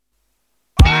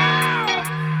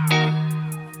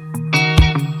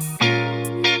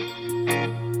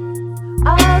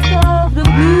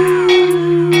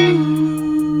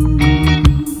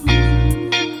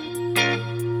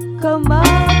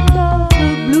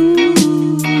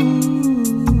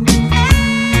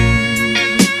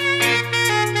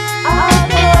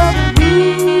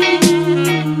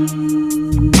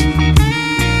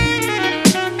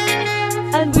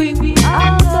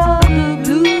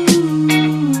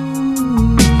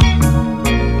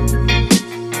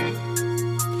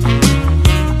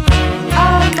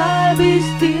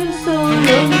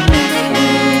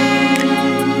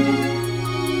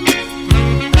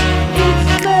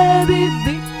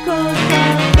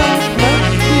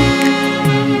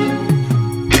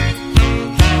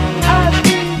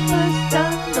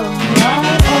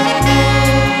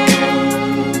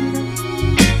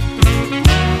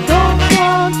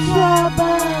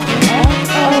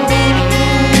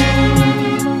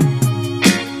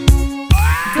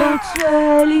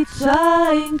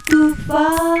to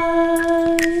find.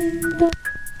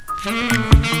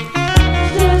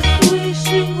 Just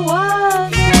wishing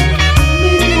one of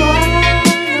a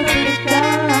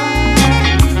kind,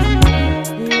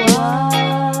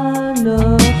 one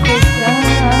of a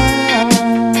kind,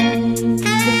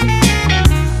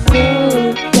 so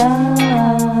kind.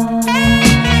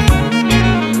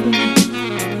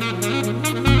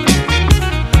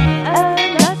 And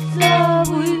that love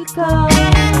will come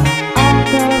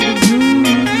out of the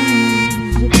blues,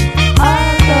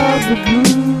 out of the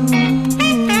blues.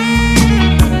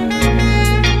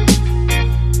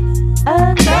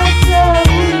 And that love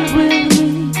will bring me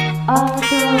out of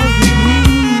the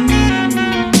blues,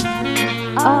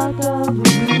 out of the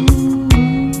blues,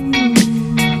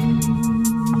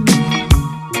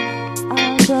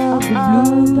 out of the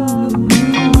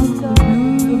blues,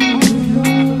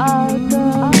 out of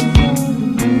the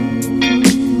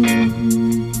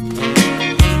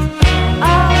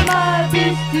I might be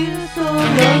still so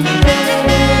lonely.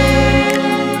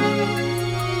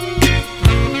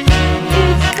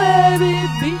 It's maybe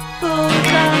because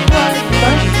I'm quite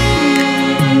fussy,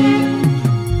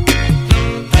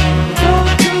 not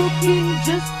looking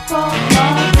just for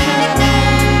myself,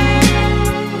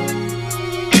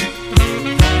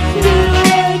 still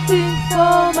waiting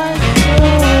for my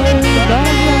soul to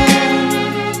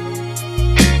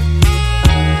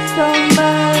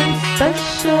someone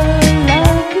special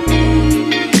like me,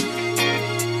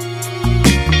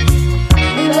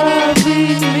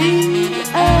 loving me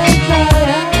as I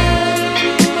am.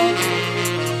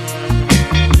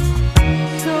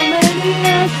 So many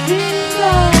have seen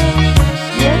love,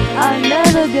 yet I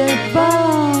never get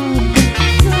found.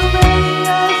 So many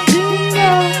have seen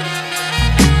love,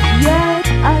 yet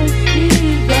I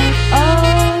still get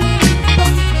on.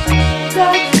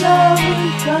 That love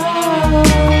will come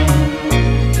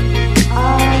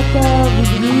out of the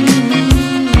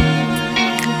blues,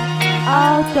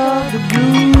 out of the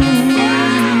blues.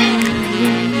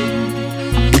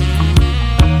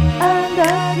 And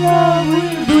that love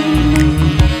will bring me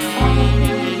out of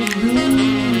the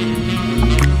blues,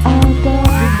 out of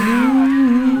the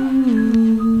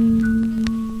blues.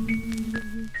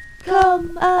 Come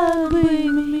and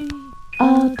bring me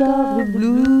out of the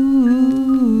blues.